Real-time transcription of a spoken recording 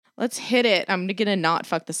Let's hit it. I'm gonna not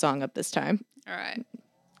fuck the song up this time. All right.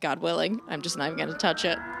 God willing. I'm just not even gonna touch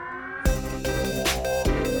it.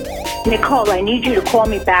 Nicole, I need you to call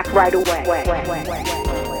me back right away.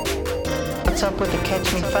 What's up with the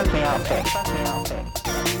catch me, fuck me outfit?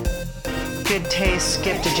 Good taste,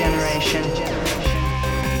 skipped a generation.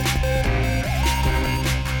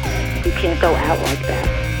 You can't go out like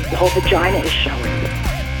that. The whole vagina is showing.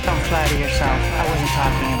 Don't flatter yourself. I wasn't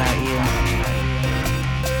talking about you.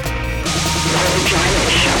 The whole vagina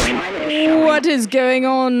is showing. What is going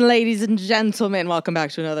on, ladies and gentlemen? Welcome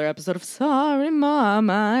back to another episode of Sorry Mom.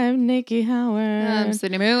 I'm Nikki Howard. I'm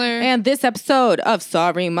Sydney Mueller. And this episode of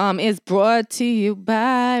Sorry Mom is brought to you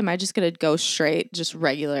by... Am I just going to go straight? Just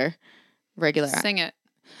regular. Sing it.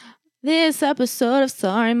 This episode of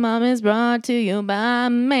Sorry Mom is brought to you by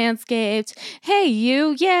Manscaped. Hey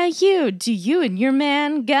you, yeah you, do you and your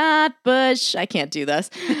man got bush? I can't do this.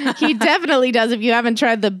 He definitely does if you haven't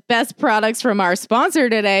tried the best products from our sponsor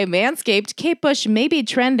today, Manscaped. Kate Bush may be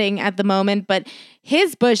trending at the moment, but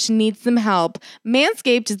his bush needs some help.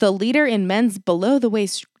 Manscaped is the leader in men's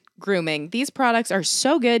below-the-waist grooming. These products are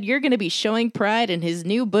so good, you're going to be showing pride in his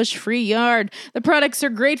new bush-free yard. The products are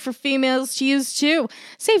great for females to use too.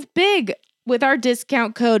 Save big with our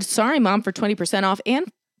discount code SORRYMOM for 20% off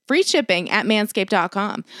and free shipping at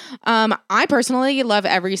manscaped.com. I personally love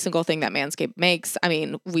every single thing that Manscaped makes. I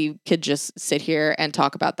mean, we could just sit here and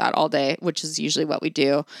talk about that all day, which is usually what we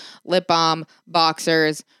do. Lip balm,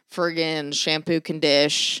 boxers, friggin' shampoo,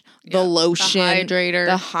 condish, the lotion,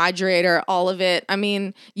 the hydrator, all of it. I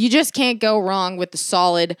mean, you just can't go wrong with the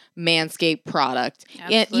solid Manscaped product.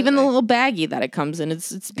 Yeah, even the little baggie that it comes in,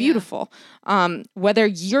 it's beautiful. Yeah. Whether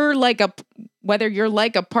you're like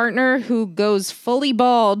a partner who goes fully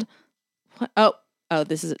bald.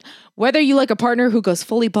 This is it. Whether you like a partner who goes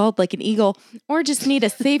fully bald like an eagle or just need a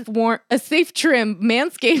safe trim,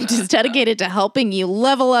 Manscaped is dedicated to helping you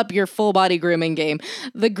level up your full body grooming game.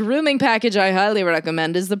 The grooming package I highly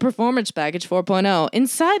recommend is the Performance Package 4.0.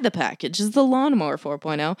 Inside the package is the Lawnmower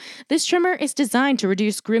 4.0. This trimmer is designed to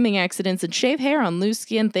reduce grooming accidents and shave hair on loose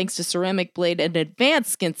skin thanks to ceramic blade and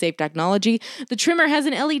advanced skin-safe technology. The trimmer has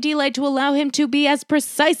an LED light to allow him to be as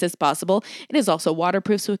precise as possible. It is also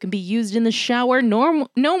waterproof so it can be used in the shower. No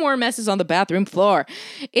more messes on the bathroom floor.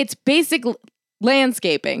 It's basic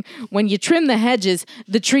landscaping. When you trim the hedges,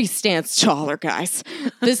 the tree stands taller, guys.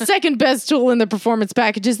 The second best tool in the performance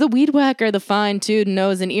package is the Weed Whacker. The fine-tuned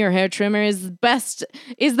nose and ear hair trimmer is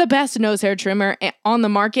the best nose hair trimmer on the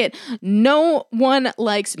market. No one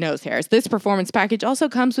likes nose hairs. This performance package also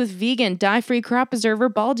comes with vegan, dye-free crop preserver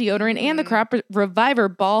ball deodorant and the crop reviver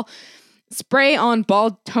ball spray on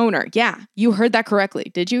bald toner. Yeah, you heard that correctly.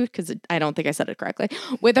 Did you? Because I don't think I said it correctly.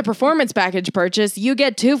 With a performance package purchase, you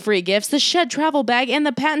get 2 free gifts, the Shed Travel Bag and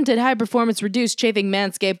the patented high-performance reduced chafing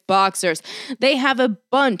Manscaped boxers. They have a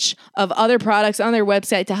bunch of other products on their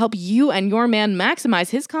website to help you and your man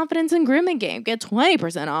maximize his confidence in grooming game. Get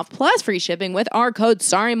 20% off plus free shipping with our code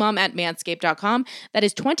SORRYMOM at manscaped.com. That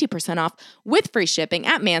is 20% off with free shipping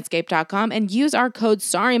at manscaped.com and use our code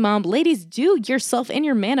SORRYMOM. Ladies, do yourself and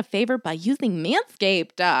your man a favor by using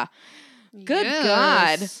Manscaped. Good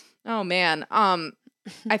God. Oh man.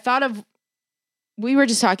 I thought of, we were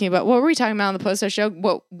just talking about, what were we talking about on the poster show?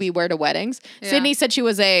 What we wear to weddings. Yeah. Sydney said she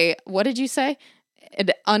was what did you say?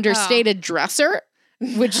 An understated dresser,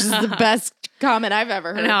 which is the best comment I've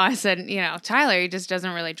ever heard. No, I said, Tyler, he just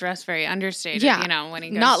doesn't really dress very understated, when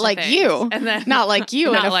he goes not to like things. you. And then, not like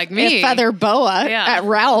you. Not like me. A feather boa at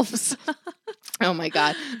Ralph's. Oh my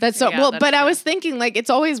God. That's so, but true. I was thinking it's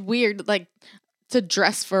always weird, to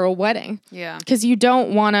dress for a wedding. Yeah. Cause you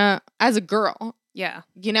don't want to, as a girl. Yeah.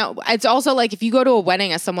 It's also if you go to a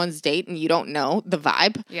wedding as someone's date and you don't know the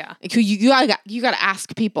vibe. Yeah. You gotta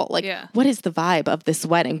ask people what is the vibe of this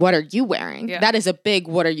wedding? What are you wearing? Yeah. That is a big,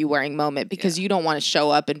 what are you wearing moment because you don't want to show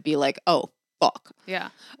up and be like, oh, fuck. Yeah.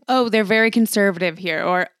 Oh, they're very conservative here.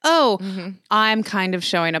 Or, I'm kind of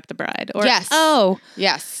showing up the bride. Or, yes. Oh.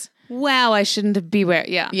 Yes. Wow, I shouldn't be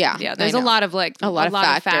wearing. Yeah. There's a lot of a lot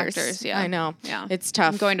of factors. Yeah, I know. Yeah, it's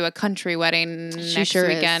tough. I'm going to a country wedding next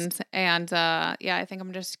weekend, and I think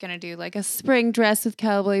I'm just gonna do a spring dress with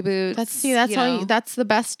cowboy boots. That's the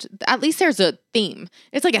best. At least there's a theme.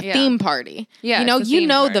 It's like a theme party. Yeah, the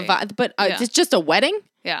vibe, but it's just a wedding.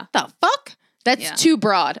 Yeah, the fuck. That's too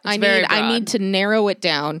broad. I need to narrow it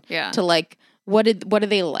down to what do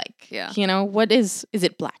they like? Yeah. You know, is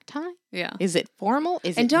it black tie? Yeah. Is it formal?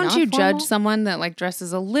 Is and it don't you non-formal? judge someone that like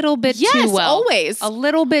dresses a little bit Yes, too well? always. A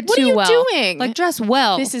little bit What too are you well. doing? Like dress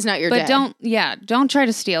well. This is not your but day. don't try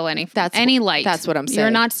to steal any light. That's what I'm saying. You're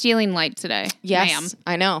not stealing light today. Yes, ma'am.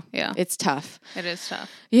 I know. Yeah. It's tough. It is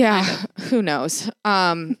tough. Yeah. Who knows?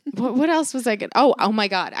 What else was I going to? Oh my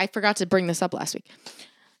God. I forgot to bring this up last week.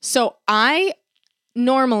 So I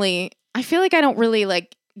feel like I don't really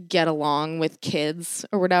like get along with kids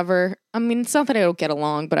or whatever. I mean, it's not that I don't get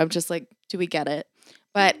along, but I'm just like, do we get it?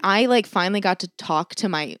 But I like finally got to talk to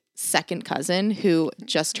my second cousin who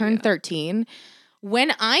just turned 13.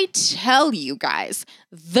 When I tell you guys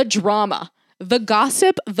the drama, the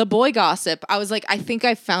gossip, the boy gossip, I was like, I think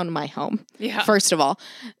I found my home. Yeah. First of all,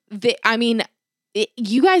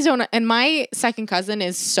 you guys don't, and my second cousin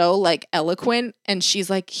is so like eloquent, and she's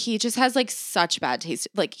like, he just has like such bad taste.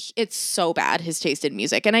 Like it's so bad, his taste in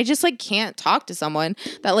music. And I just like can't talk to someone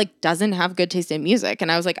that like doesn't have good taste in music.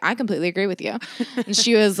 And I was like, I completely agree with you. And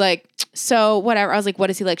she was like, so whatever. I was like, what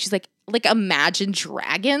is he like? She's like Imagine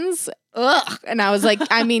Dragons. Ugh. And I was like,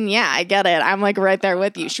 I mean, yeah, I get it. I'm like right there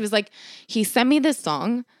with you. She was like, he sent me this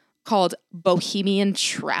song called Bohemian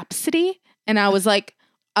Rhapsody. And I was like,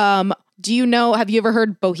 have you ever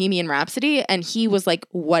heard Bohemian Rhapsody? And he was like,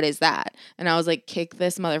 what is that? And I was like, kick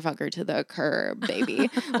this motherfucker to the curb, baby.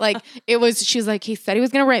 She was like, he said he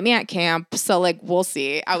was going to write me at camp. So like, we'll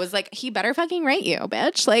see. I was like, he better fucking write you,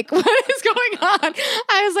 bitch. Like, what is going on?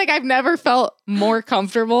 I was like, I've never felt more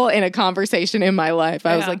comfortable in a conversation in my life.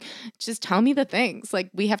 I was like, just tell me the things.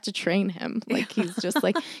 Like, we have to train him. Like, he's just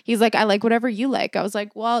like, I like whatever you like. I was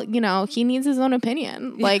like, well, he needs his own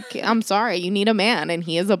opinion. Like, I'm sorry, you need a man, and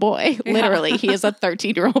he is a boy. Literally, he is a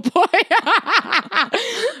 13-year-old boy.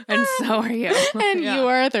 And so are you. And you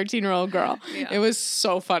are a 13-year-old girl. Yeah. It was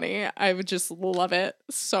so funny. I would just love it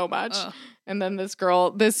so much. Ugh. And then this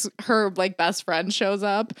girl, her like best friend shows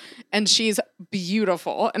up, and she's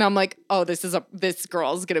beautiful. And I'm like, oh, this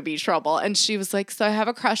girl's gonna be trouble. And she was like, so I have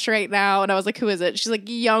a crush right now. And I was like, who is it? She's like,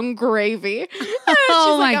 Young Gravy.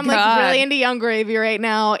 Oh my I'm God. like really into Young Gravy right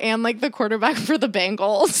now, and like the quarterback for the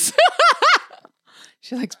Bengals.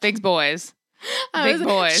 She likes big boys. Big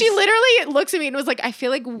boys. She literally looks at me and was like, I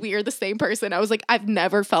feel like we're the same person. I was like, I've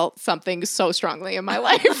never felt something so strongly in my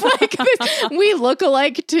life. Like this. We look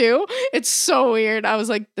alike too. It's so weird. I was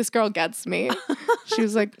like, this girl gets me. She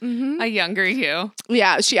was like, A younger you.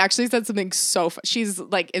 Yeah, she actually said something so she's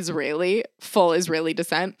like Israeli, full Israeli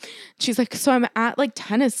descent. She's like, so I'm at like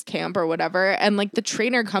tennis camp or whatever, and like the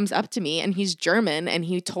trainer comes up to me, and he's German, and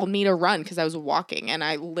he told me to run because I was walking, and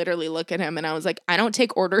I literally look at him and I was like, I don't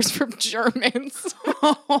take orders from Germans.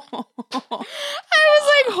 I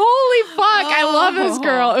was like, holy fuck, I love this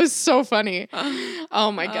girl. It was so funny.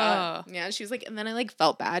 Oh my God. Yeah, she was like, and then I like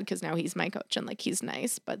felt bad because now he's my coach and like he's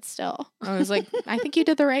nice, but still. I was like, I think you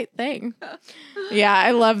did the right thing. Yeah,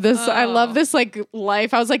 I love this. I love this like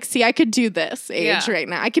life. I was like, see, I could do this age right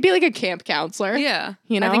now. I could be like a camp counselor. Yeah.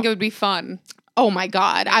 You know? I think it would be fun. Oh my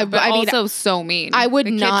God. I mean, also so mean. I would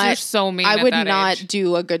the not. Kids are so mean. I would at that not age.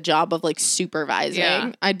 do a good job of like supervising.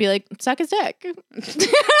 Yeah. I'd be like, suck his dick.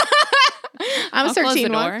 I was I'll close 13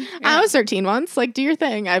 the once. door. I Yeah. was 13 once. Like, do your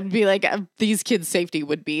thing. I'd be like, these kids' safety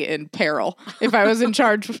would be in peril if I was in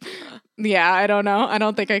charge. Yeah, I don't know. I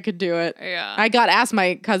don't think I could do it. Yeah. I got asked.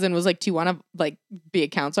 My cousin was like, do you want to like be a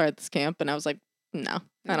counselor at this camp? And I was like, no,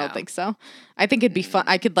 I don't No. think so. I think it'd be fun.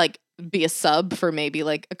 I could like be a sub for maybe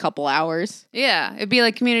like a couple hours. Yeah. It'd be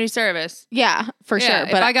like community service. Yeah, for Yeah, sure.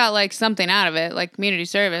 if But I got like something out of it, like community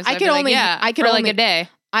service, I I'd could be like, only- yeah, I could for only- like a day.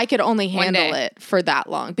 I could only One handle day. it for that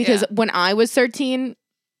long because Yeah. when I was 13,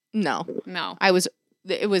 no, No. I was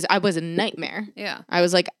a nightmare. Yeah. I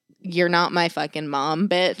was like, you're not my fucking mom,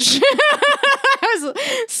 bitch. I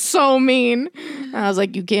was so mean. I was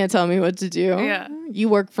like, you can't tell me what to do. Yeah. You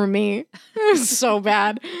work for me. It was so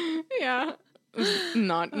bad. Yeah. It was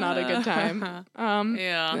not a good time.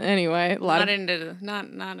 Yeah. Anyway, a lot Not of into not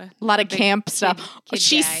a lot of big camp stuff.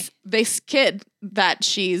 kid guy. This kid that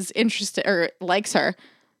she's interested or likes her.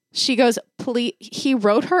 She goes, please. He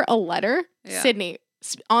wrote her a letter, Yeah. Sydney,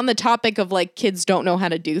 on the topic of like kids don't know how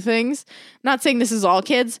to do things. I'm not saying this is all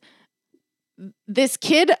kids. This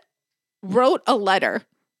kid wrote a letter,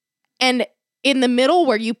 and in the middle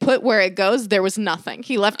where you put where it goes, there was nothing.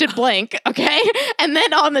 He left it blank, okay? And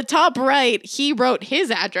then on the top right, he wrote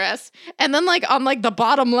his address. And then like on like the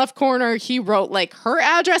bottom left corner, he wrote like her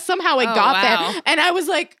address. Somehow it Oh, got wow. there. And I was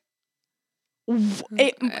like,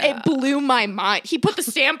 it blew my mind. He put the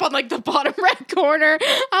stamp on like the bottom right corner.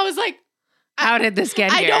 I was like, How did this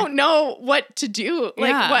get I here? don't know what to do. Like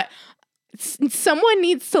Yeah. what? someone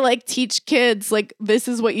needs to like teach kids like this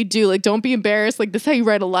is what you do. Like don't be embarrassed. Like this is how you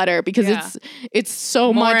write a letter because it's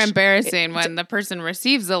so more much embarrassing when the person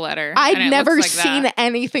receives the letter. I'd never seen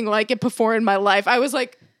anything like it before in my life. I was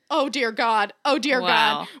like, oh dear God. Oh dear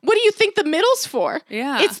God. What do you think the middle's for?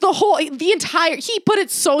 Yeah. It's the entire, he put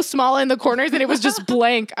it so small in the corners and it was just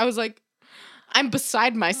blank. I was like, I'm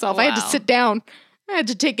beside myself. I had to sit down. I had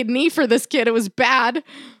to take a knee for this kid. It was bad.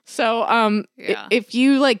 So, if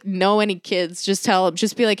you like know any kids, just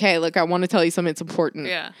be like, hey, look, I want to tell you something that's important.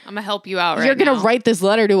 Yeah. I'm gonna help you out right now. You're going to write this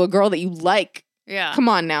letter to a girl that you like. Yeah. Come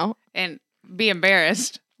on now. And be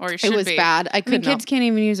embarrassed. Or it was bad. I mean, kids can't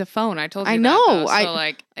even use a phone. I told you. I know. That, so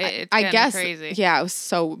like, I guess crazy. Yeah, it was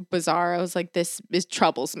so bizarre. I was like, this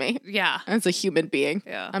troubles me. Yeah, as a human being.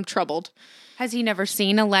 Yeah, I'm troubled. Has he never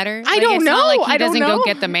seen a letter? I don't know. Not like he doesn't go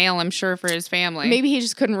get the mail. I'm sure for his family. Maybe he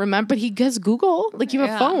just couldn't remember. But he does Google. Like you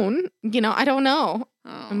have a phone. You know, I don't know.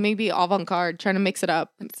 Oh. Maybe avant-garde, trying to mix it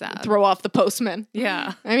up. It's sad. Throw off the postman.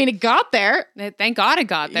 Yeah. I mean, it got there. Thank God it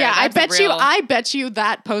got there. Yeah, I bet you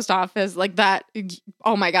that post office, like that,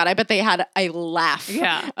 oh my God, I bet they had a laugh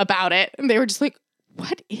about it. And they were just like,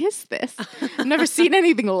 what is this? I've never seen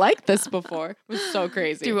anything like this before. It was so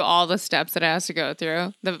crazy. Through all the steps it has to go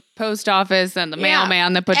through. The post office and the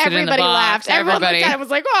mailman that puts it in the box. Laughed. Everybody laughed. I was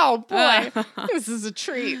like, oh boy, this is a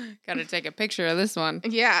treat. Got to take a picture of this one.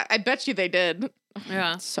 Yeah, I bet you they did.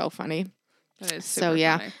 Yeah. So funny. That is super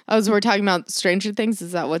funny. We're talking about Stranger Things.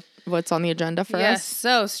 Is that what's on the agenda for us? Yes,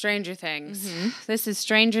 so Stranger Things. Mm-hmm. This is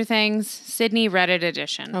Stranger Things Sydney Reddit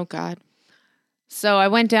edition. Oh God. So I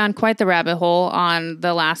went down quite the rabbit hole on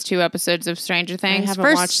the last 2 episodes of Stranger Things. I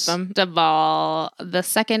haven't watched them. First of all, the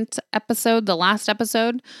second episode, the last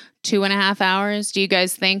episode, 2.5 hours. Do you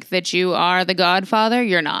guys think that you are the Godfather?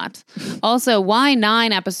 You're not. Also, why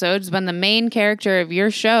 9 episodes when the main character of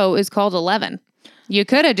your show is called 11? You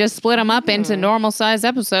could have just split them up into normal size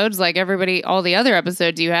episodes like all the other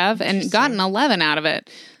episodes you have and gotten 11 out of it.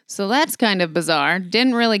 So that's kind of bizarre.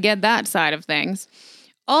 Didn't really get that side of things.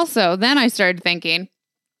 Also, then I started thinking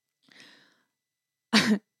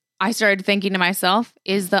to myself,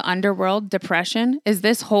 is the underworld depression? Is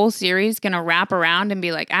this whole series going to wrap around and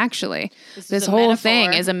be like, actually, this whole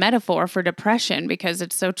thing is a metaphor for depression because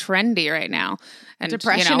it's so trendy right now. And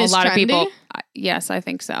depression a is lot trendy? of people, yes, I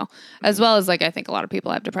think so. As well as like, I think a lot of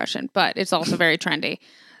people have depression, but it's also very trendy.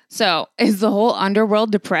 So is the whole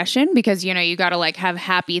underworld depression? Because, you got to like have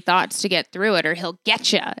happy thoughts to get through it or he'll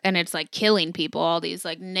get you. And it's like killing people. All these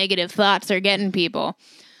like negative thoughts are getting people.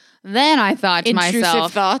 Then I thought to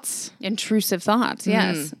myself. Intrusive thoughts,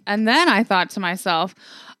 yes. And then I thought to myself,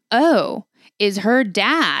 oh, is her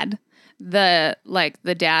dad the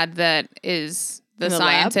dad that is the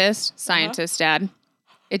scientist dad?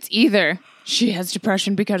 It's either she has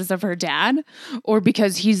depression because of her dad or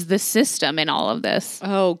because he's the system in all of this.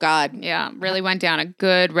 Oh, God. Yeah, really went down a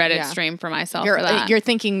good Reddit stream for myself for that. You're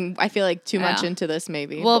thinking, I feel like, too much into this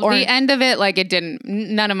maybe. Well, the end of it, like,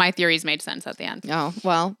 none of my theories made sense at the end. Oh,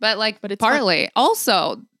 well. But it's partly. Fun.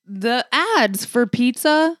 Also, the ads for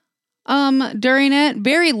pizza during it,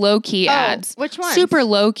 very low-key ads. Which one? Super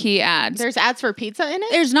low-key ads. There's ads for pizza in it?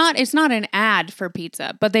 It's not an ad for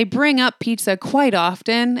pizza, but they bring up pizza quite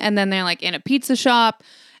often, and then they're like in a pizza shop.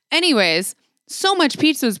 Anyways, so much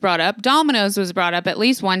pizza was brought up. Domino's was brought up at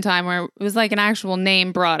least one time where it was like an actual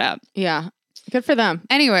name brought up. Yeah. Good for them.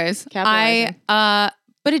 Anyways, but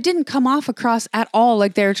it didn't come off across at all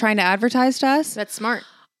like they were trying to advertise to us. That's smart.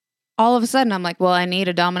 All of a sudden, I'm like, well, I need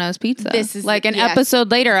a Domino's pizza. This is like an episode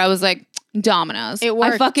later, I was like, Domino's. It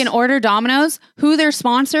worked. I fucking order Domino's. Who their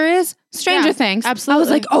sponsor is? Stranger Things. Absolutely. I was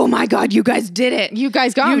like, oh my God, you guys did it. You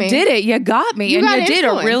guys got me. You did it. You got me. And you did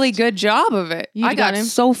a really good job of it. I got him.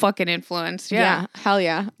 so fucking influenced. Yeah. Hell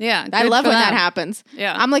yeah. Yeah. I love when that happens.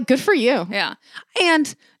 Yeah. I'm like, good for you. Yeah.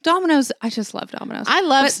 And Domino's, I just love Domino's.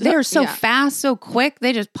 But they're so fast, so quick.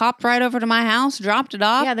 They just popped right over to my house, dropped it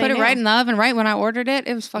off, put it right in the oven right when I ordered it.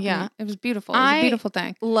 It was fucking, it was beautiful. It was a beautiful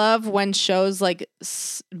thing. Love when shows like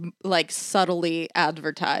subtly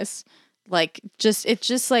advertise. It's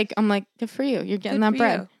just like, I'm like, good for you. You're getting that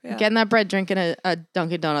bread. Yeah. You're getting that bread, drinking a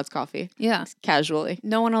Dunkin' Donuts coffee. Yeah. Casually.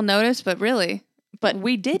 No one will notice, but really. But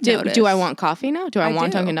we did notice. Do I want coffee now? Do I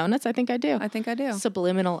want Dunkin' Donuts? I think I do. I think I do.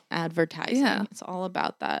 Subliminal advertising. Yeah. It's all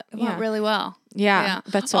about that. It went really well. Yeah.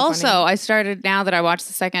 That's so also, funny. I started, now that I watched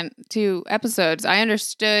the second 2 episodes,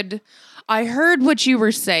 I heard what you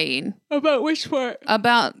were saying. About which part?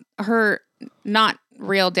 About her, not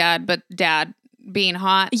real dad, but dad being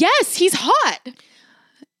hot. Yes, he's hot.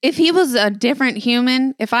 If he was a different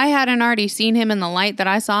human, if I hadn't already seen him in the light that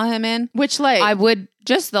I saw him in. Which light? I would,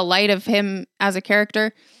 just the light of him as a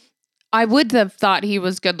character, I would have thought he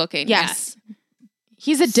was good looking. Yes.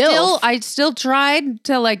 He's a Still, dilf. I still tried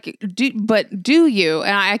to like do you,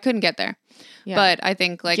 and I couldn't get there. Yeah. But I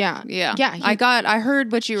think like Yeah. Yeah, I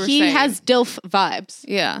heard what you were saying. He has dilf vibes.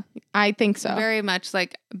 yeah, I think so. very much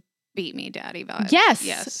like beat me, daddy vibes. Yes.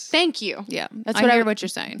 yes, Thank you. yeah. That's I what I- hear what you're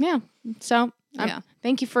saying. Yeah. So, Yeah.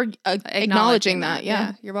 thank you for acknowledging that.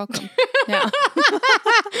 Yeah. you're welcome. yeah,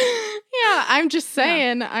 Yeah. I'm just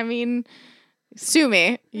saying. I mean, sue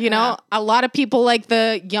me. You know, Yeah. a lot of people like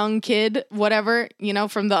the young kid, whatever,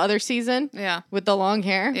 from the other season yeah, with the long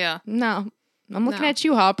hair. yeah, No, I'm looking No. at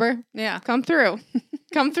you, Hopper. yeah. Come through.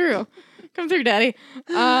 Come through. Come through, Daddy.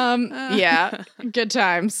 Yeah. Good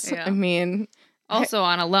times. Yeah. I mean, Also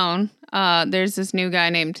on Alone, there's this new guy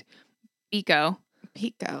named Biko,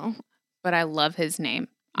 Pico. but I love his name.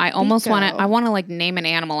 I almost want to. Biko. I want to like name an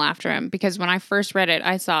animal after him because when I first read it,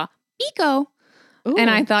 I saw Biko, and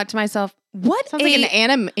I thought to myself, "What sounds like an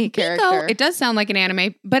anime character. Biko?" It does sound like an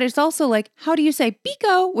anime, but it's also like, how do you say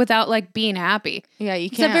Biko without like being happy? Yeah, you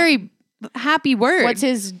It's can't. a very happy word. What's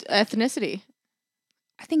his ethnicity?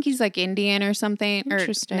 I think he's like Indian or something, or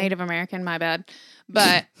Interesting. Native American. My bad,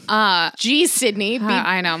 but Geez, Sydney.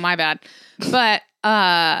 I know, my bad. But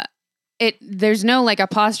there's no like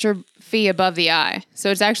apostrophe above the I.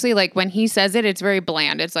 So it's actually like when he says it, it's very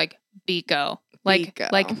bland. It's like Biko. Like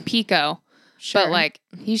Biko. like Pico. Sure. But like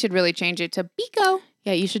he should really change it to Biko.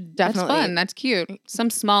 yeah, you should That's definitely. fun. That's cute.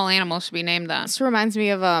 Some small animal should be named that. This reminds me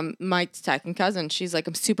of my second cousin. She's like,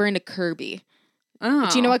 I'm super into Kirby. Oh.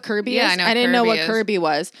 Do you know what Kirby Yeah, is? I know didn't know what is. Kirby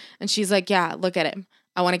was. And she's like, yeah, look at him.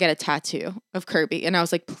 I want to get a tattoo of Kirby. And I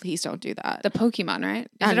was like, please don't do that. The Pokemon, right? Is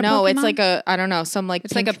I it a know it's Pokemon? like I don't know, some like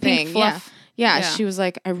It's pink like a pink thing. fluff. Yeah. Yeah. She was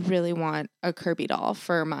like, I really want a Kirby doll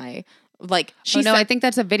for my like. Oh, She no, said, I think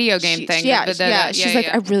that's a video game thing. Yeah, The- yeah. She's like,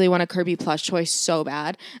 I really want a Kirby plush toy so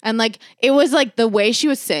bad, and like it was like the way she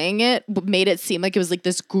was saying it made it seem like it was like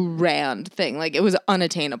this grand thing, like it was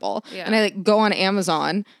unattainable. Yeah. And I like go on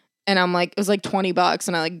Amazon. And I'm like, it was like $20,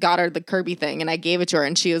 and I like got her the Kirby thing, and I gave it to her,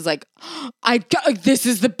 and she was like, this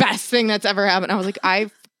is the best thing that's ever happened. I was like,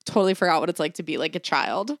 I totally forgot what it's like to be like a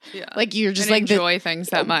child. Yeah. Like you're just And like enjoy things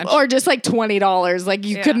that much. or just like $20. Like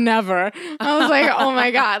you could Yeah. never. I was like, oh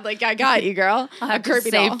my god, like I got you, girl. I'll A have to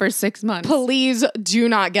Kirby save doll. for 6 months. Please do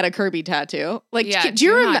not get a Kirby tattoo. Like, Yeah, do you do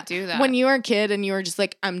not remember do that. when you were a kid and you were just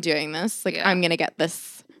like, I'm doing this. Like, Yeah. I'm gonna get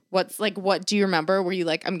this. What do you remember? Were you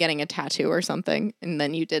like, I'm getting a tattoo or something, and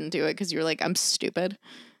then you didn't do it because you were like, I'm stupid.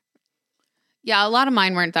 Yeah, a lot of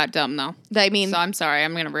mine weren't that dumb though. I mean, So I'm sorry,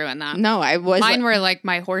 I'm gonna ruin that. no, I was. Mine were like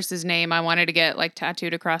my horse's name. I wanted to get like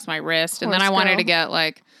tattooed across my wrist, and then Horse I wanted girl. to get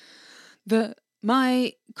like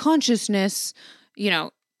my consciousness.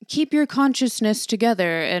 Keep your consciousness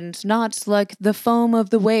together and not like the foam of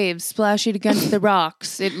the waves splashing against the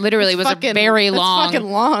rocks. It literally was a very that's long, fucking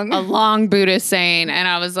long. a long Buddhist saying, and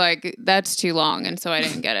I was like, that's too long, and so I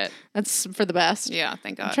didn't get it. That's for the best. Yeah,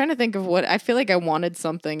 thank I'm God. trying to think of what I feel like I wanted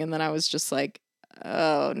something, and then I was just like,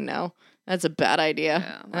 oh no, that's a bad idea.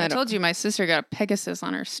 Yeah. Well, I told you my sister got a Pegasus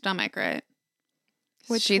on her stomach, right?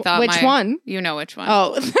 Which she thought which one? You know which one.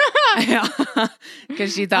 Oh,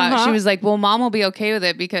 Because she thought Uh-huh. she was like, well, mom will be okay with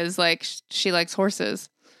it because like she likes horses,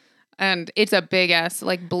 and it's a big ass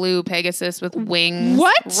like blue Pegasus with wings.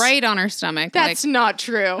 What? Right on her stomach, that's like not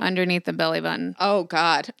true. underneath the belly button. Oh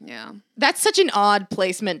God, Yeah. that's such an odd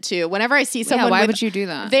placement too. Whenever I see Yeah. someone, Why with, would you do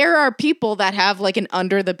that? there are people that have like an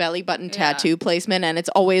under the belly button Yeah. tattoo placement, and it's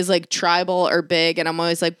always like tribal or big, and I'm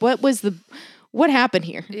always like, what happened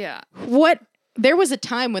here? Yeah. There was a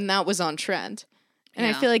time when that was on trend, and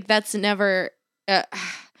I Yeah. feel like that's never.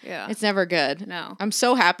 Yeah. It's never good. No. I'm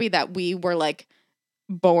so happy that we were like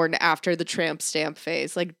born after the tramp stamp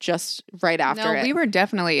phase, like just right after No, it. we were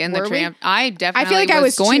definitely in Were the we? tramp. I definitely like I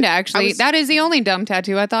was going too- to I actually. was- That is the only dumb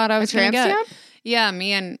tattoo I thought I a was going to tramp get. stamp. Yeah,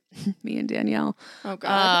 me and Danielle. Oh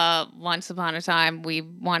God. Once upon a time, we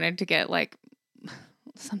wanted to get like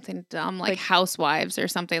something dumb, like Like- housewives or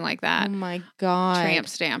something like that. Oh my God. Tramp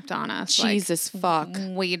stamped on us. Jesus fuck.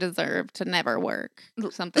 We deserve to never work.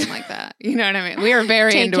 Something like that. You know what I mean? We were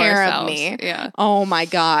very Take into care of ourselves. me. Yeah. Oh my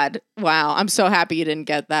God. Wow. I'm so happy you didn't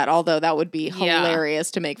get that. Although that would be Yeah.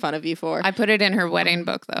 hilarious to make fun of you for. I put it in her wedding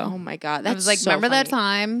book though. Oh my God. I That's was like, so remember that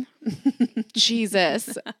funny. time?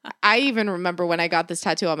 Jesus. I even remember when I got this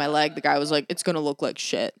tattoo on my leg, the guy was like, it's going to look like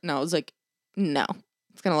shit. And I was like, no,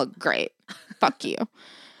 it's going to look great. Fuck you.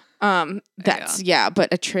 But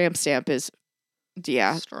a tramp stamp is,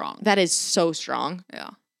 Strong. that is so strong.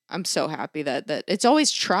 Yeah. I'm so happy that it's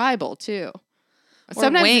always tribal too.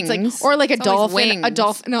 Sometimes it's wings. like, or like It's always a wings.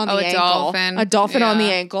 dolphin on the Oh, a ankle. dolphin. A dolphin on the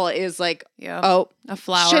Yeah. ankle is like, Yeah. oh, A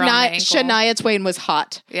flower on the ankle. Shania Twain was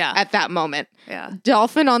hot Yeah. at that moment. Yeah.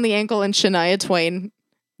 Dolphin on the ankle and Shania Twain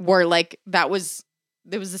were like, it was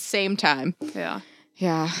the same time. Yeah.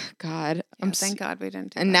 Yeah, God. Yeah, thank God we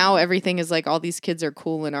didn't do And that. now everything is like all these kids are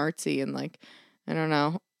cool and artsy and like, I don't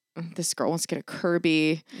know. This girl wants to get a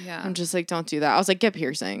Kirby. Yeah. I'm just like, don't do that. I was like, get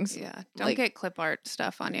piercings. Yeah. Don't like- get clip art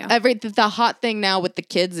stuff on you. The hot thing now with the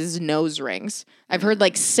kids is nose rings. I've heard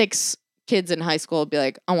like 6 kids in high school be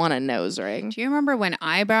like, I want a nose ring. Do you remember when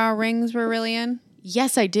eyebrow rings were really in?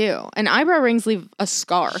 Yes, I do. And eyebrow rings leave a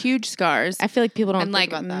scar. Huge scars. I feel like people don't and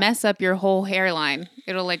think like about that. mess up your whole hairline.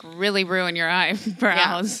 It'll like really ruin your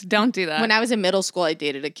eyebrows. Don't do that. When I was in middle school, I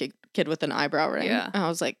dated a kid with an eyebrow ring. Yeah. And I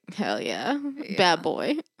was like, hell yeah. Yeah. Bad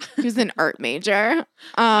boy. He was an art major.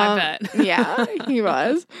 I bet. Yeah, he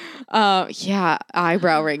was. Yeah,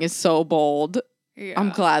 eyebrow ring is so bold. Yeah. I'm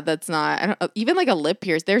glad that's not. I don't, even like a lip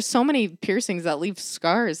pierce. There's so many piercings that leave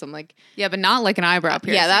scars. I'm like, Yeah, but not like an eyebrow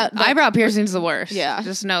piercing. Yeah, that- eyebrow piercing's the worst. Yeah.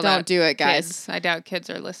 Just know that. don't do it, guys. Kids, I doubt kids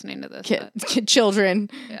are listening to this. Children,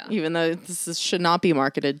 Yeah. even though should not be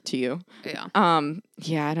marketed to you. but yeah.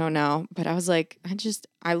 Yeah, I don't know, but I was like,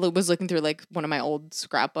 I was looking through like one of my old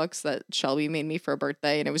scrapbooks that Shelby made me for a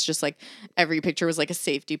birthday, and it was just like every picture was like a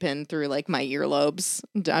safety pin through like my earlobes.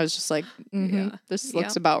 And I was just like, Yeah. this looks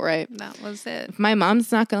Yep. about right. That was it. If my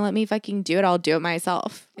mom's not gonna let me fucking do it, I'll do it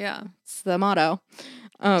myself. Yeah. It's the motto.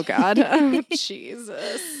 Oh God,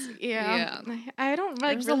 Jesus. Yeah, I don't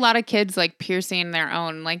like. There's a lot of kids like piercing their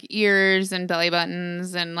own like ears and belly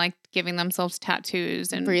buttons and like giving themselves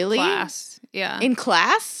tattoos in Really? class. Yeah. in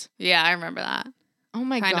class. Yeah, I remember that. Oh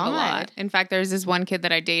my Kind God, of a lot. In fact, there's this one kid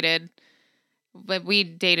that I dated, but we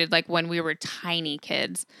dated like when we were tiny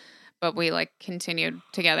kids, but we like continued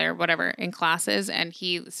together, whatever, in classes, and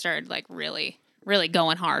he started like really, really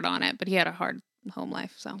going hard on it, but he had a hard home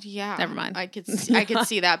life, so Yeah, never mind. I could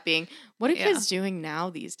see that being. What are Yeah. kids doing now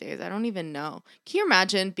these days? I don't even know. Can you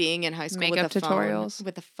imagine being in high school Makeup with a tutorials. phone?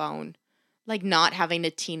 With a phone, like not having a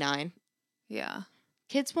T9. Yeah.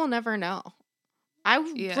 Kids will never know. I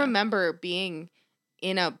Yeah. remember being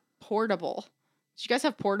in a portable. Did you guys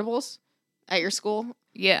have portables at your school?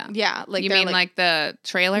 Yeah. Yeah, like You they're mean like the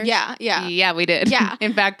trailers? yeah, yeah. Yeah, we did. Yeah.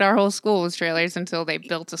 In fact, our whole school was trailers until they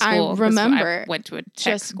built a I school. 'cause remember I went to a tech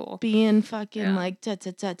just school. being fucking Yeah. like da,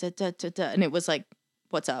 da, da, da, da, da, da, and it was like,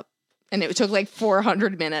 what's up? And it took like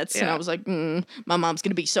 400 minutes, and I Yeah. was like, my mom's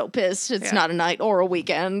gonna be so pissed. It's Yeah. not a night or a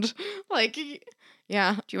weekend. Like,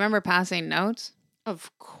 yeah, Do you remember passing notes?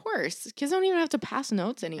 of course. Kids don't even have to pass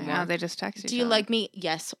notes anymore. Yeah, they just text each Do you other. like me?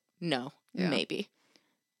 Yes. No. Yeah. Maybe.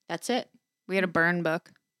 That's it. We had a burn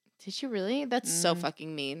book. Did you really? That's so Mm.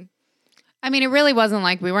 fucking mean. I mean, it really wasn't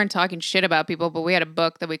like we weren't talking shit about people, but we had a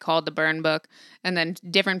book that we called the burn book, and then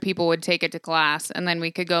different people would take it to class, and then we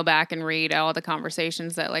could go back and read all the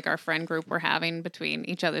conversations that like our friend group were having between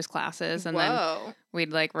each other's classes, and then Whoa. we'd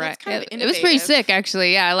like write. That's kind of It was pretty innovative. sick,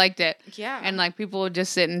 actually. Yeah, I liked it. Yeah. And like people would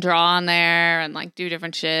just sit and draw on there and like do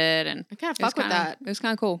different shit, and I kind of it was fuck with kinda- that. It was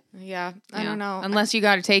kind of cool. Yeah. I Yeah. don't know. Unless you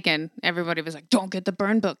got it taken, everybody was like, "Don't get the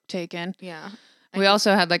burn book taken." Yeah. We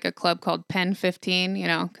also had like a club called Pen 15, you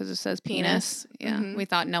know, because it says Penis. penis. Yeah, Mhm. we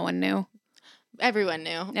thought no one knew. Everyone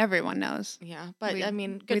knew. Everyone knows. Yeah. But We- I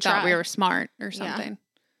mean, We good thought we try. were smart or Yeah. something.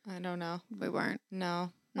 I don't know. We weren't.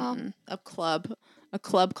 No. Well, Mm-mm. a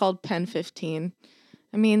club called Pen 15.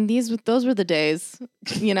 I mean, those were the days,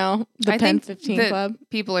 you know, the I Pen think 15 that- club.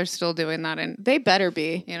 People are still doing that, and They better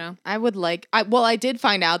be. you know, I would like, I did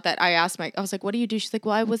find out that I asked I was like, what do you do? She's like,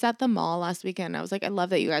 well, I was at the mall last weekend. I was like, I love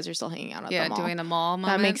that you guys are still hanging out at yeah, the mall. doing the mall That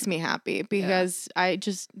moment. makes me happy because I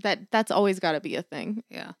just, that's always got to be a thing.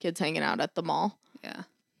 yeah, Kids hanging out at the mall. yeah.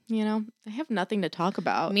 You know, I have nothing to talk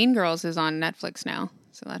about. Mean Girls is on Netflix now,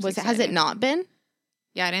 so that's Has it exciting. not been?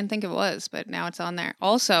 Yeah, I didn't think it was, but now it's on there.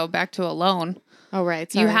 Also, back to Alone. Oh,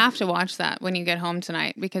 right. You sorry. have to watch that when you get home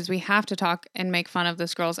tonight because we have to talk and make fun of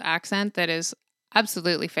this girl's accent that is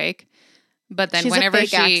absolutely fake. But then She's a whenever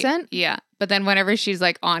fake accent? yeah, but then whenever she's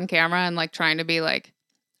like on camera and like trying to be like,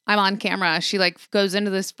 I'm on camera, she like goes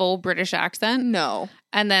into this full British accent. No.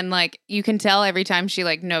 And then like you can tell every time she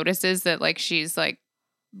like notices that like she's like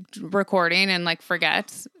recording and like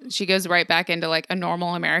forgets, she goes right back into like a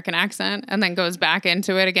normal American accent and then goes back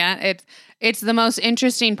into it again. It's the most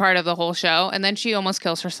interesting part of the whole show. And then she almost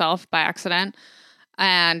kills herself by accident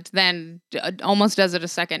and then almost does it a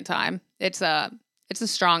second time. It's a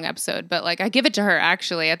strong episode, but like I give it to her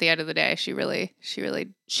actually at the end of the day. She really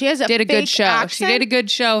She has a did a good fake show. accent? She did a good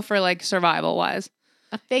show for like survival wise.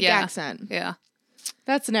 A fake Yeah. accent. Yeah.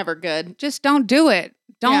 That's never good. Just don't do it.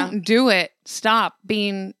 Don't do it. Stop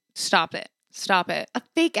it. Stop it. A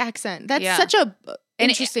fake accent. That's Yeah. such a And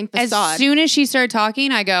interesting As facade. soon as she started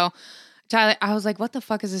talking, I go, Tyler, I was like, what the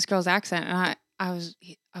fuck is this girl's accent? And I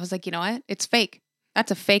was like, you know what? It's fake. That's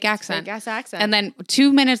a fake accent. Fake ass accent. And then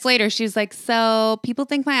 2 minutes later, she's like, so people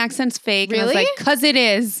think my accent's fake. And I was Really? like, because it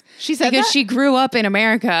is. she said Because that? she grew up in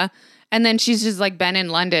America. And then she's just like been in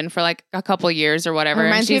London for like a couple years or whatever. It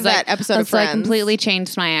reminds and me she's of like, that episode of "It's like Friends." completely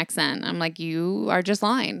changed my accent. I'm like, you are just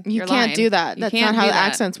lying. You You're can't lying. do that. You That's can't not how do that.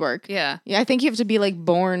 accents work. Yeah. Yeah, I think you have to be like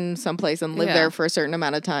born someplace and live Yeah. there for a certain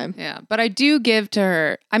amount of time. Yeah. But I do give to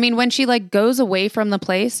her. I mean, when she like goes away from the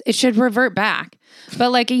place, it should revert back.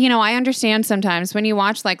 But like, you know, I understand sometimes when you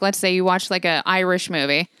watch like, let's say you watch like an Irish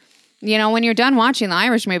movie. You know, when you're done watching the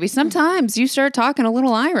Irish movie, sometimes you start talking a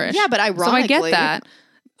little Irish. Yeah, but So I ironically, get that.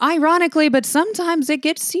 Ironically, but sometimes it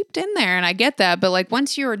gets seeped in there, and I get that. But like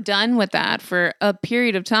once you're done with that for a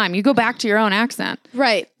period of time, you go back to your own accent.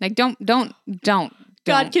 right? Like don't.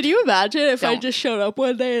 God, can you imagine if I Don't. just showed up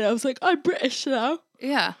one day and I was like, I'm British now?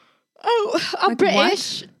 Yeah, Oh, I'm Like,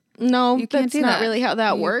 British. No, You can't that's do not that. really how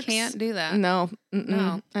that you works. can't do that. No,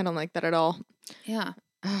 No. I don't like that at all. Yeah,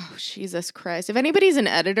 Oh, Jesus Christ. If anybody's an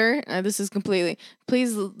editor, this is completely,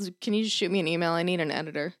 please, can you just shoot me an email? I need an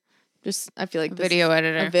editor. Just, I feel like this video is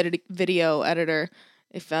editor. a video editor.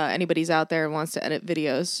 If anybody's out there and wants to edit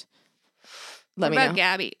videos, let What me about know.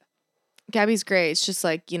 Gabby? Gabby's great. It's just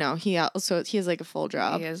like, you know, he has like a full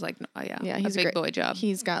job. He is like, Yeah, a he's big great. boy job.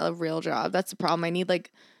 He's got a real job. That's the problem. I need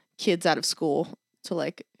like kids out of school to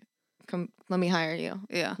like come, let me hire you.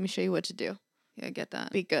 Yeah, Let me show you what to do. yeah, I get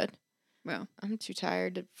that. Be good. Well, I'm too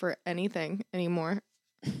tired for anything anymore.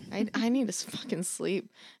 I need to fucking sleep.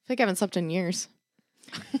 I feel like I haven't slept in years.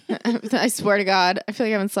 I swear to God, I feel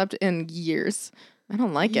like I haven't slept in years. I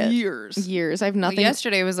don't like it. Years. I have nothing.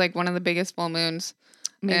 Yesterday was like one of the biggest full moons.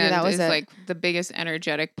 Maybe and that was it's it. like the biggest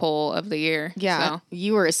energetic pull of the year. Yeah, So.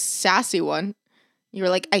 you were a sassy one. You were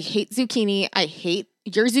like, I hate zucchini. I hate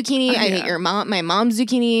your zucchini. I hate Yeah. your mom, my mom's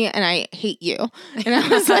zucchini, and I hate you. And I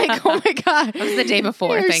was like, oh my God. That was the day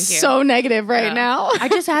before. You're Thank you. so negative right Yeah. now. I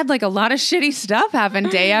just had like a lot of shitty stuff happen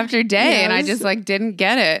day after day, Yeah, and it I was- just like didn't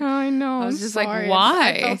get it. I know. I was I'm just like, sorry.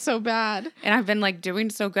 why? I felt so bad. And I've been like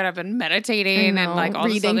doing so good. I've been meditating I and like know. all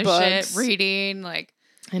Reading this other books. shit, reading, like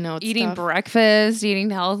I know. It's eating tough. breakfast, eating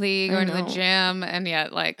healthy, going to the know. gym, and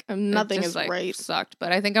yet like Nothing it just, is like, right. Sucked,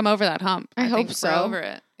 but I think I'm over that hump. I hope think so. We're over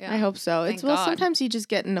it. Yeah. I hope so. Thank It's well, God. sometimes you just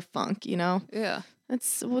get in a funk, you know. Yeah.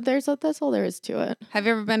 That's all there is to it. Have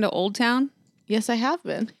you ever been to Old Town? Yes, I have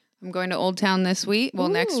been. I'm going to Old Town this week. Well,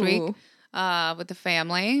 next week. Ooh. With the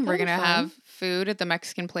family. We're That'll gonna be fun. have food at the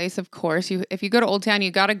Mexican place, of course. If you go to Old Town, you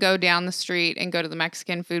got to go down the street and go to the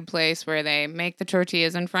Mexican food place where they make the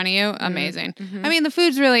tortillas in front of you. Amazing. Mm-hmm. I mean, the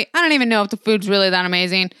food's really. I don't even know if the food's really that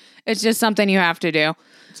amazing. It's just something you have to do.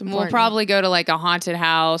 We'll important. probably go to like a haunted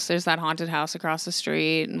house. There's that haunted house across the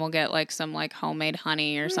street, and we'll get like some like homemade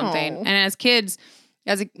honey or something. No. And as kids,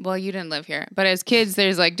 well, you didn't live here, but as kids,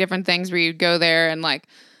 there's like different things where you'd go there and like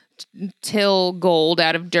till gold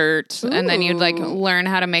out of dirt, and then you'd like Ooh. learn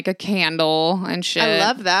how to make a candle and shit. I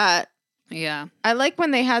love that. Yeah, I like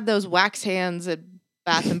when they had those wax hands at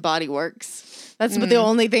Bath and Body Works. That's the Mm.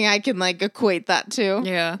 only thing I can like equate that to.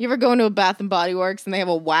 yeah, You ever go into a Bath and Body Works and they have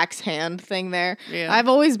a wax hand thing there? yeah. I've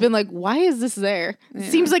always been like, why is this there? It Yeah.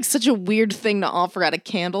 seems like such a weird thing to offer at a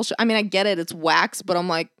candle shop. I mean, I get it, it's wax, but I'm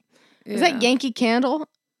like, is that Yankee Candle?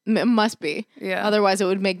 It must be. Yeah. Otherwise, it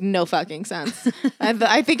would make no fucking sense.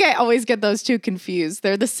 I think I always get those two confused.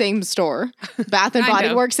 They're the same store. Bath and Kind Body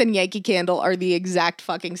of. Works and Yankee Candle are the exact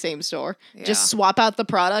fucking same store. Yeah. Just swap out the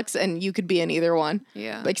products and you could be in either one.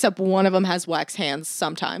 Yeah. Except one of them has wax hands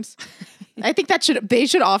sometimes. I think they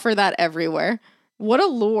should offer that everywhere. What a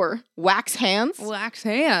lure. Wax hands? wax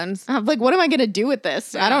hands. I'm like, what am I gonna do with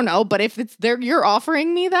this? I Yeah. don't know. But if it's there, you're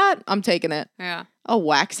offering me that, I'm taking it. Yeah. A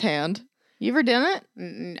wax hand. You ever done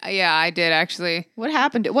it? Yeah, I did actually. What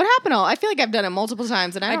happened? What happened? I feel like I've done it multiple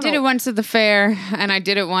times, and I I don't did know. it once at the fair, and I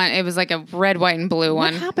did it one. It was like a red, white, and blue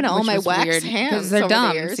What one. happened to all which my was wax weird, hands they're over the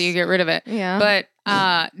dumb, years? so you get rid of it. Yeah. But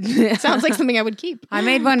Sounds like something I would keep. I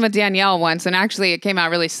made one with Danielle once, and actually it came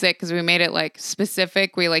out really sick because we made it like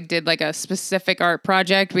specific. We like did like a specific art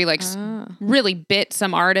project. We like really bit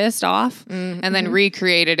some artist off and then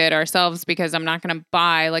recreated it ourselves because I'm not going to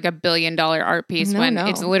buy like $1 billion art piece No, when no.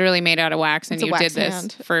 it's literally made out of wax and It's a you wax did this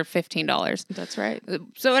hand. for $15. That's right.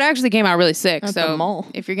 So it actually came out really sick. At the So mall.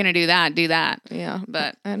 if you're going to do that, do that. Yeah.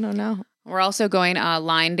 But I don't know. we're also going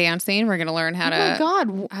line dancing. We're going to learn how Oh my to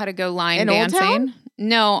God. how to go line In Old dancing. Town?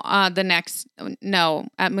 No,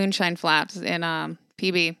 at Moonshine Flats in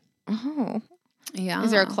PB. Oh. Yeah.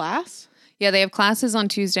 Is there a class? Yeah, they have classes on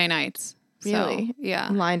Tuesday nights. Really? So, yeah.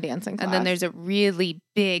 Line dancing class. And then there's a really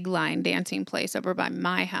big line dancing place over by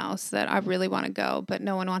my house that I really want to go, but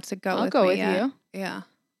no one wants to go I'll with go me with yet. you. Yeah.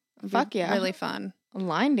 It'd Fuck be yeah. Really fun.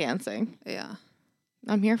 Line dancing. Yeah.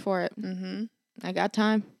 I'm here for it. Mm-hmm. I got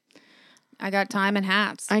time. I got time and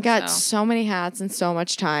hats. I got so. so many hats and so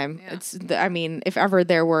much time. Yeah. I mean, if ever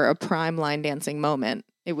there were a prime line dancing moment,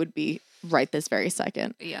 it would be right this very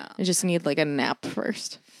second. Yeah. I just need like a nap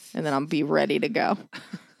first, and then I'll be ready to go.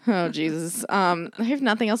 Oh, Jesus. I have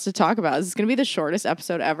nothing else to talk about. This is going to be the shortest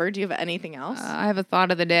episode ever. Do you have anything else? I have a thought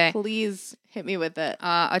of the day. Please hit me with it.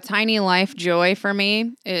 A tiny life joy for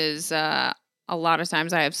me is a lot of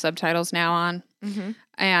times I have subtitles now on. Mm-hmm.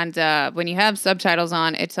 And when you have subtitles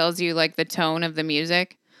on, it tells you like the tone of the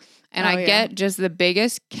music. And I get just the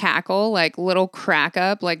biggest cackle, like little crack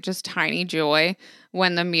up, like just tiny joy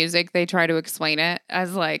when the music, they try to explain it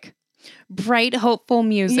as like bright, hopeful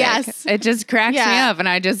music. Yes. It just cracks me Yeah. up. And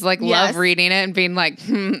I just like love reading it and being like,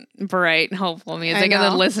 bright, hopeful music. And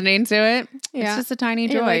then listening to it. Yeah. It's just a tiny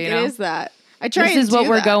joy, Like, you know? It is that. I try This and is what do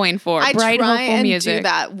we're that. going for. I Bright, try hopeful and music. do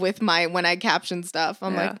that with when I caption stuff.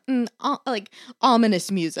 I'm Yeah. like, like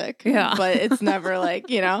ominous music. Yeah. But it's never like,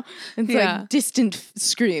 it's like distant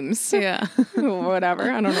screams. Yeah. Whatever.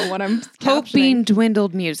 I don't know what I'm Hope captioning. being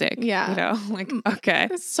dwindled music. Yeah. You know, like, okay.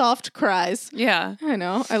 Soft cries. Yeah. I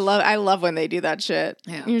know. I love when they do that shit.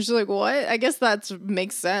 Yeah. You're just like, what? I guess that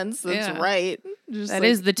makes sense. That's Yeah. right. Just That like,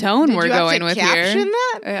 is the tone did we're you have going to with caption here.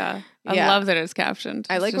 that? Yeah. I Yeah. love that it's captioned.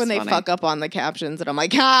 I It's like just when they funny. fuck up on the captions and I'm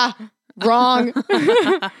like, wrong.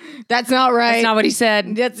 That's not right. That's not what he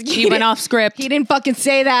said. He went off script. He didn't fucking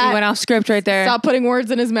say that. He went off script right there. Stop putting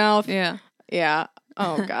words in his mouth. Yeah. Yeah.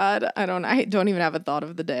 Oh God. I don't even have a thought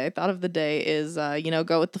of the day. Thought of the day is,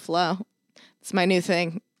 go with the flow. It's my new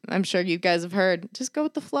thing. I'm sure you guys have heard. Just go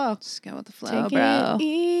with the flow. Just go with the flow, Take bro. it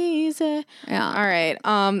easy. Yeah. All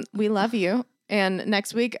right. We love you. And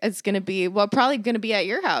next week it's going to be, probably going to be at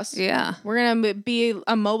your house. Yeah. We're going to be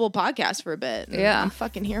a mobile podcast for a bit. And Yeah. I'm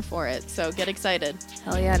fucking here for it. So get excited.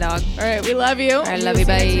 Hell yeah, dog. All right. We love you. I love you.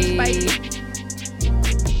 See next week. Bye. Bye.